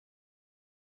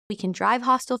We can drive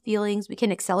hostile feelings. We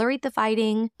can accelerate the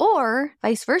fighting, or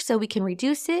vice versa. We can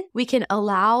reduce it. We can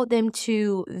allow them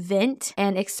to vent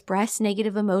and express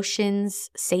negative emotions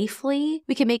safely.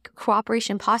 We can make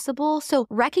cooperation possible. So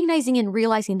recognizing and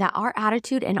realizing that our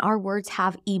attitude and our words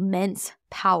have immense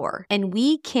power, and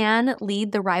we can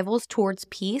lead the rivals towards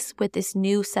peace with this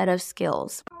new set of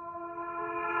skills.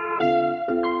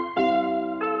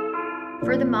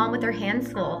 For the mom with her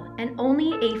hands full and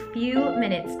only a few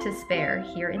minutes to spare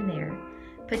here and there,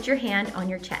 put your hand on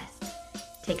your chest.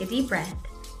 Take a deep breath.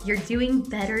 You're doing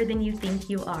better than you think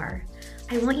you are.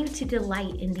 I want you to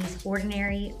delight in these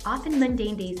ordinary, often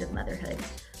mundane days of motherhood,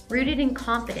 rooted in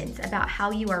confidence about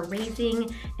how you are raising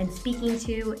and speaking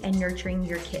to and nurturing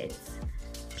your kids.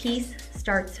 Peace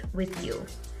starts with you.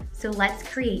 So let's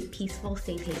create peaceful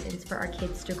safe havens for our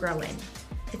kids to grow in.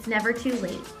 It's never too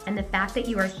late, and the fact that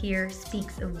you are here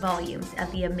speaks volumes of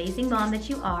the amazing mom that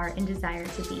you are and desire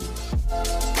to be.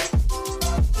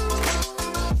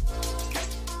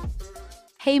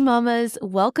 Hey mamas,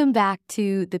 welcome back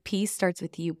to the Peace Starts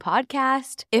With You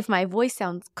podcast. If my voice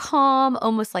sounds calm,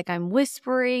 almost like I'm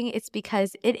whispering, it's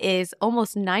because it is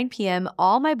almost 9 p.m.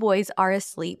 All my boys are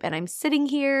asleep and I'm sitting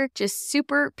here just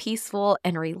super peaceful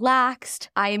and relaxed.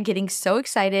 I am getting so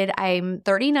excited. I'm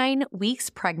 39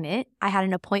 weeks pregnant. I had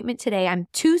an appointment today. I'm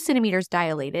 2 centimeters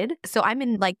dilated. So I'm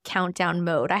in like countdown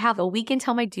mode. I have a week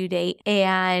until my due date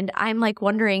and I'm like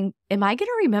wondering, am I going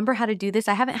to remember how to do this?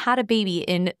 I haven't had a baby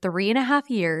in 3.5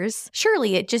 years.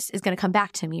 Surely it just is going to come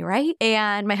back to me, right?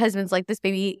 And my husband's like, this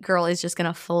baby girl is just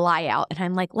going to fly out. And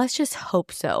I'm like, let's just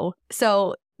hope so.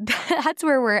 So that's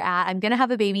where we're at. I'm going to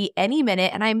have a baby any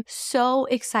minute and I'm so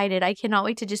excited. I cannot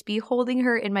wait to just be holding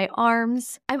her in my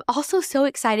arms. I'm also so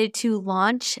excited to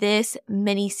launch this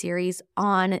mini series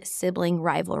on sibling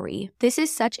rivalry. This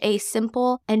is such a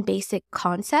simple and basic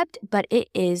concept, but it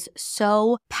is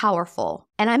so powerful.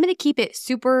 And I'm going to keep it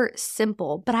super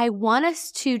simple, but I want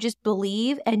us to just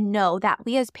believe and know that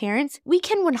we as parents, we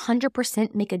can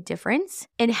 100% make a difference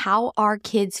in how our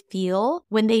kids feel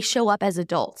when they show up as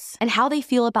adults and how they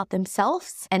feel about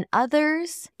themselves and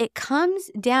others. It comes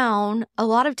down a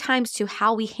lot of times to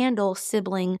how we handle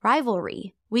sibling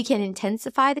rivalry. We can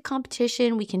intensify the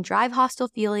competition, we can drive hostile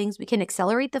feelings, we can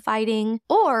accelerate the fighting,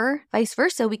 or vice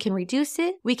versa, we can reduce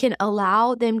it. We can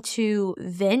allow them to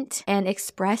vent and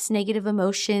express negative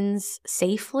emotions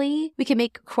safely. We can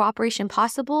make cooperation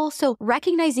possible. So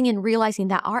recognizing and realizing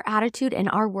that our attitude and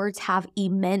our words have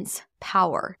immense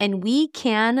power, and we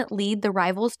can lead the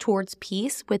rivals towards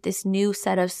peace with this new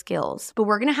set of skills. But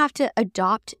we're going to have to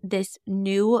adopt this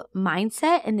new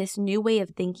mindset and this new way of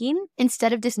thinking.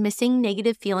 Instead of dismissing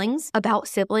negative feelings about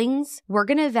siblings, we're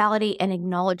going to validate and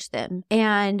acknowledge them.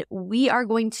 And we are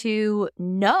going to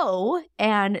know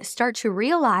and start to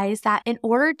realize that in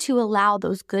order to allow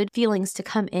those good feelings to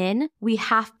come in, we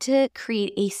have to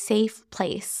create a safe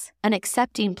place, an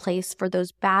accepting place for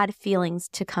those bad feelings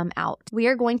to come out. We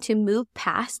are going to move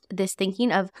past this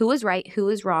thinking of who is right, who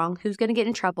is wrong, who's going to get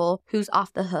in trouble, who's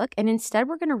off the hook. And instead,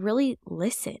 we're going to really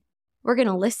listen. We're going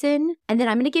to listen, and then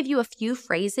I'm going to give you a few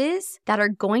phrases that are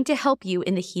going to help you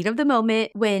in the heat of the moment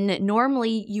when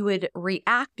normally you would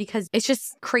react because it's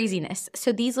just craziness.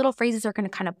 So these little phrases are going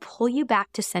to kind of pull you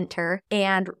back to center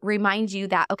and remind you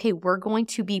that, okay, we're going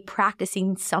to be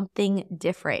practicing something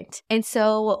different. And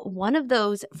so one of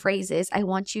those phrases I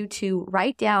want you to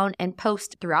write down and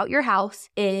post throughout your house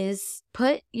is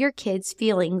put your kids'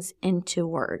 feelings into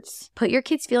words. Put your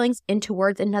kids' feelings into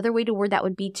words. Another way to word that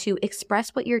would be to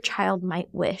express what your child might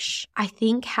wish. I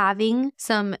think having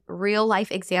some real life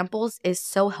examples is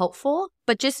so helpful.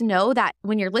 But just know that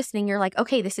when you're listening, you're like,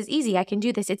 okay, this is easy. I can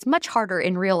do this. It's much harder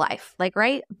in real life, like,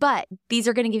 right? But these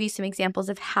are going to give you some examples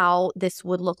of how this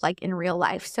would look like in real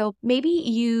life. So maybe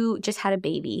you just had a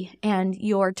baby and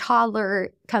your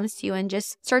toddler comes to you and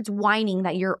just starts whining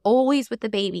that you're always with the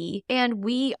baby. And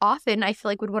we often, I feel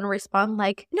like, would want to respond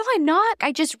like, no, I'm not.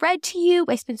 I just read to you.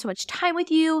 I spend so much time with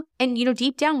you. And,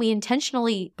 deep down, we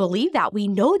intentionally believe that. We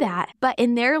know that. But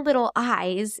in their little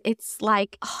eyes, it's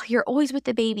like, oh, you're always with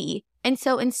the baby. And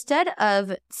so instead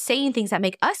of saying things that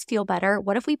make us feel better,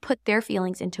 what if we put their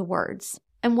feelings into words?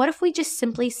 And what if we just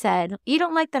simply said, you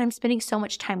don't like that I'm spending so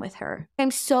much time with her. I'm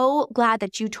so glad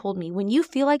that you told me. When you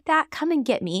feel like that, come and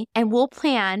get me and we'll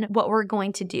plan what we're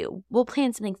going to do. We'll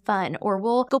plan something fun, or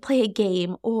we'll go play a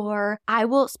game, or I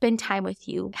will spend time with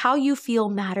you. How you feel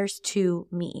matters to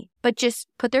me. but just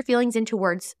put their feelings into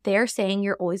words. They're saying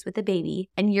you're always with the baby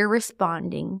and you're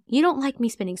responding, you don't like me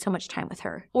spending so much time with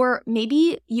her. Or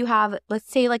maybe you have,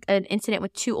 let's say like an incident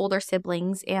with two older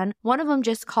siblings and one of them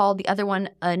just called the other one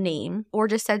a name or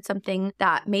just said something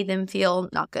that made them feel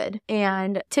not good.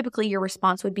 And typically your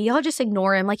response would be, I'll just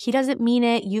ignore him. Like he doesn't mean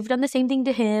it. You've done the same thing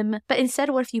to him. But instead,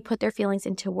 what if you put their feelings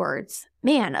into words?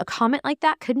 Man, a comment like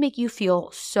that could make you feel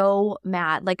so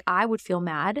mad. Like I would feel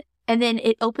mad. And then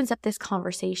it opens up this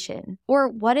conversation. Or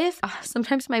what if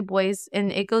sometimes my boys,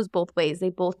 and it goes both ways, they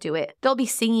both do it. They'll be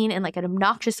singing in like an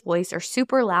obnoxious voice or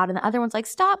super loud. And the other one's like,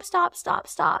 stop, stop, stop,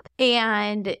 stop.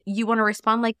 And you want to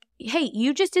respond like, hey,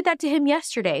 you just did that to him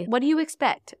yesterday. What do you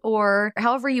expect? Or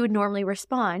however you would normally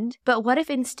respond. But what if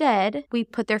instead we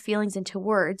put their feelings into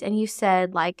words and you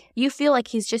said like, you feel like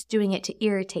he's just doing it to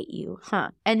irritate you, huh?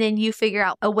 And then you figure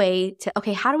out a way to,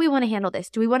 okay, how do we want to handle this?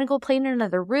 Do we want to go play in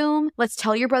another room? Let's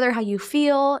tell your brother how you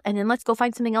feel and then let's go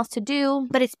find something else to do.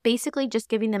 But it's basically just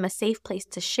giving them a safe place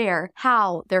to share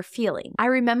how they're feeling. I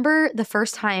remember the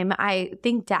first time I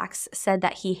think Dax said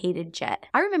that he hated Jet.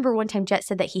 I remember one time Jet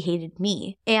said that he hated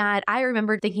me. And I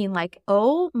remember thinking like,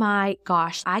 oh my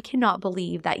gosh, I cannot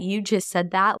believe that you just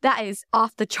said that. That is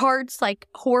off the charts, like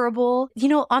horrible. You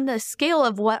know, on the scale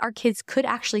of what our kids could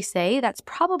actually say, that's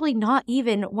probably not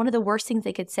even one of the worst things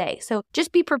they could say. So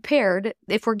just be prepared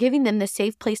if we're giving them the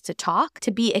safe place to talk,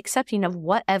 to be accepting of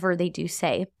whatever they do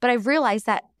say. But I've realized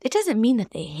that it doesn't mean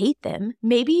that they hate them.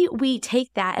 Maybe we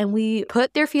take that and we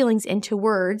put their feelings into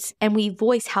words and we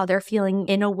voice how they're feeling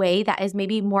in a way that is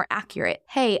maybe more accurate.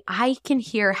 Hey, I can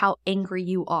hear how angry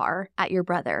you are at your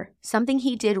brother. Something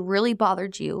he did really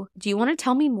bothered you. Do you want to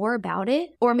tell me more about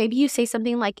it? Or maybe you say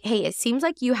something like, hey, it seems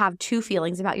like you have two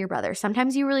feelings about your brother.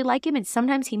 Sometimes you really like him and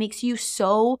sometimes he makes you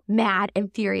so mad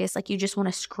and furious, like you just want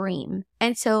to scream.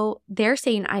 And so they're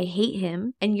saying, I hate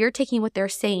him. And you're taking what they're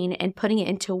saying and putting it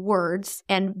into words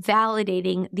and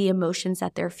validating the emotions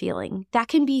that they're feeling. That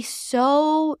can be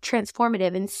so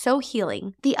transformative and so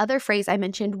healing. The other phrase I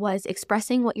mentioned was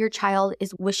expressing what your child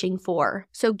is wishing for.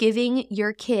 So giving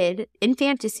your kid in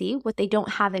fantasy what they don't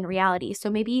have in reality. So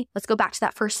maybe let's go back to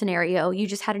that first scenario. You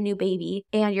just had a new baby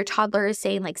and your toddler is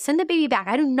saying like, send the baby back.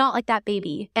 I do not like that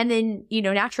baby. And then,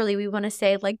 naturally we want to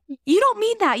say like, you don't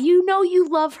mean that. You know you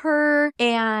love her.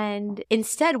 And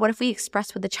instead, what if we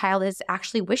express what the child is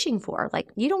actually wishing for? Like,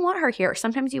 you don't want her here.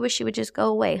 Sometimes you wish she would just go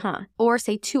away, huh? Or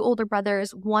say two older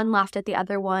brothers, one laughed at the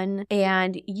other one,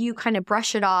 and you kind of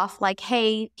brush it off like,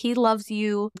 hey, he loves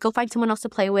you. Go find someone else to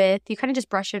play with. You kind of just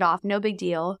brush it off. No big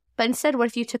deal. But instead, what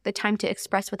if you took the time to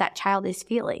express what that child is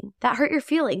feeling? That hurt your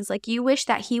feelings. Like you wish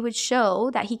that he would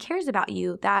show that he cares about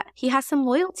you, that he has some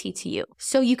loyalty to you.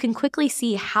 So you can quickly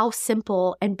see how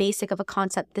simple and basic of a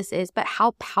concept this is, but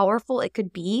how powerful it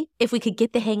could be if we could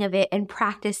get the hang of it and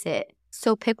practice it.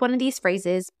 So pick one of these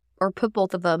phrases or put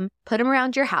both of them, put them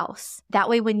around your house. That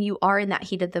way, when you are in that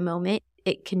heat of the moment,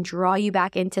 it can draw you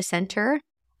back into center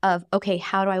of, okay,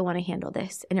 how do I want to handle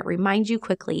this? And it reminds you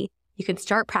quickly. You can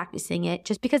start practicing it.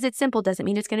 Just because it's simple doesn't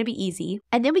mean it's going to be easy.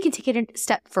 And then we can take it a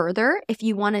step further if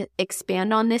you want to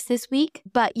expand on this week,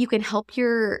 but you can help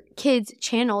your kids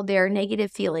channel their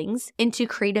negative feelings into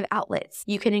creative outlets.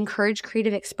 You can encourage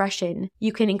creative expression.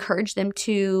 You can encourage them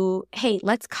to, hey,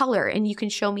 let's color and you can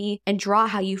show me and draw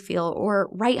how you feel or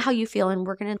write how you feel. And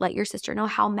we're going to let your sister know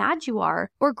how mad you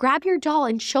are, or grab your doll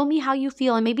and show me how you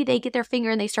feel. And maybe they get their finger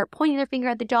and they start pointing their finger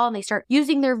at the doll and they start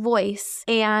using their voice.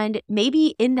 And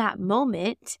maybe in that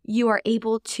moment, you are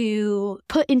able to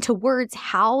put into words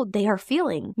how they are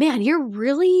feeling. Man, you're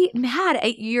really mad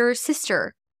at your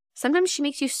sister. Sometimes she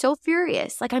makes you so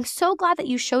furious. Like, I'm so glad that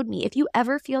you showed me. If you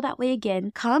ever feel that way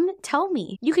again, come tell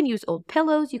me. You can use old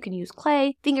pillows. You can use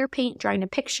clay, finger paint, drawing a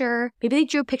picture. Maybe they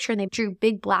drew a picture and they drew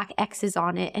big black X's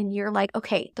on it. And you're like,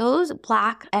 okay, those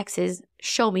black X's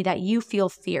show me that you feel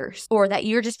fierce or that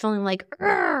you're just feeling like,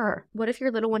 Urgh. What if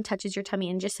your little one touches your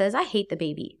tummy and just says, I hate the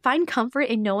baby? Find comfort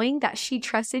in knowing that she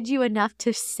trusted you enough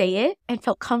to say it and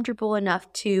felt comfortable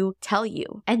enough to tell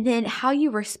you. And then how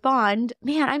you respond,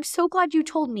 man, I'm so glad you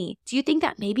told me. Do you think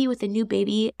that maybe with a new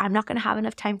baby, I'm not going to have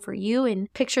enough time for you?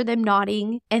 And picture them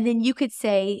nodding. And then you could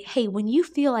say, hey, when you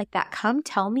feel like that, come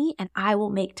tell me and I will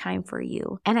make time for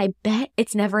you. And I bet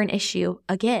it's never an issue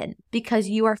again because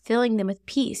you are filling them with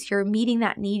peace. You're meeting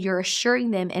that need. You're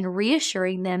assuring them and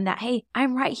reassuring them that, hey,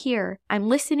 I'm right here. I'm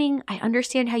listening. I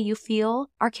understand how you feel.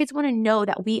 Our kids want to know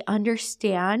that we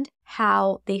understand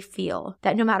how they feel.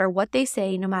 That no matter what they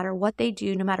say, no matter what they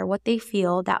do, no matter what they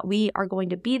feel, that we are going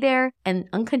to be there and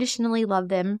unconditionally love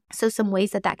them. So some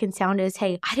ways that can sound is,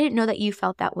 hey, I didn't know that you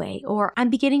felt that way, or I'm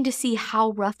beginning to see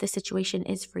how rough the situation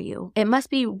is for you. It must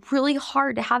be really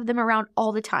hard to have them around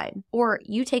all the time. Or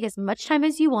you take as much time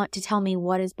as you want to tell me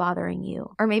what is bothering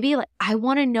you. Or maybe like, I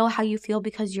want to know how you feel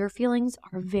because your feelings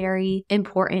are very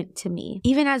important to me.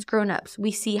 Even as grown-ups,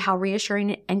 we see how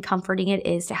reassuring and comforting it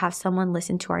is to have someone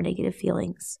listen to our negative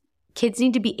feelings. Kids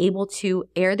need to be able to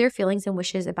air their feelings and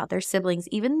wishes about their siblings,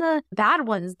 even the bad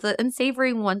ones, the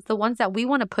unsavory ones, the ones that we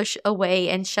want to push away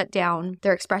and shut down.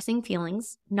 They're expressing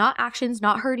feelings, not actions,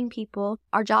 not hurting people.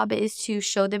 Our job is to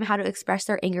show them how to express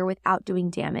their anger without doing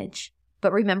damage.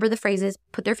 But remember the phrases,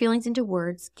 put their feelings into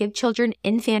words, give children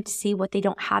in fantasy what they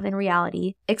don't have in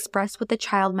reality, express what the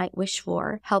child might wish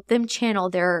for, help them channel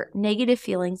their negative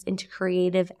feelings into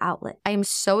creative outlet. I am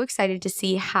so excited to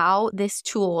see how this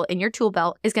tool in your tool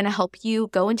belt is going to help you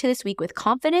go into this week with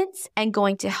confidence and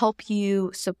going to help you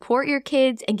support your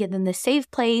kids and give them the safe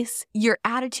place. Your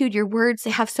attitude, your words, they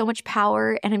have so much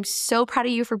power, and I'm so proud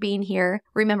of you for being here.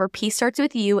 Remember, peace starts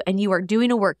with you, and you are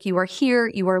doing a work. You are here,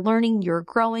 you are learning, you're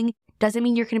growing. Doesn't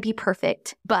mean you're going to be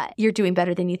perfect, but you're doing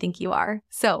better than you think you are.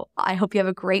 So I hope you have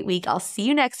a great week. I'll see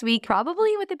you next week,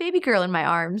 probably with a baby girl in my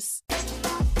arms.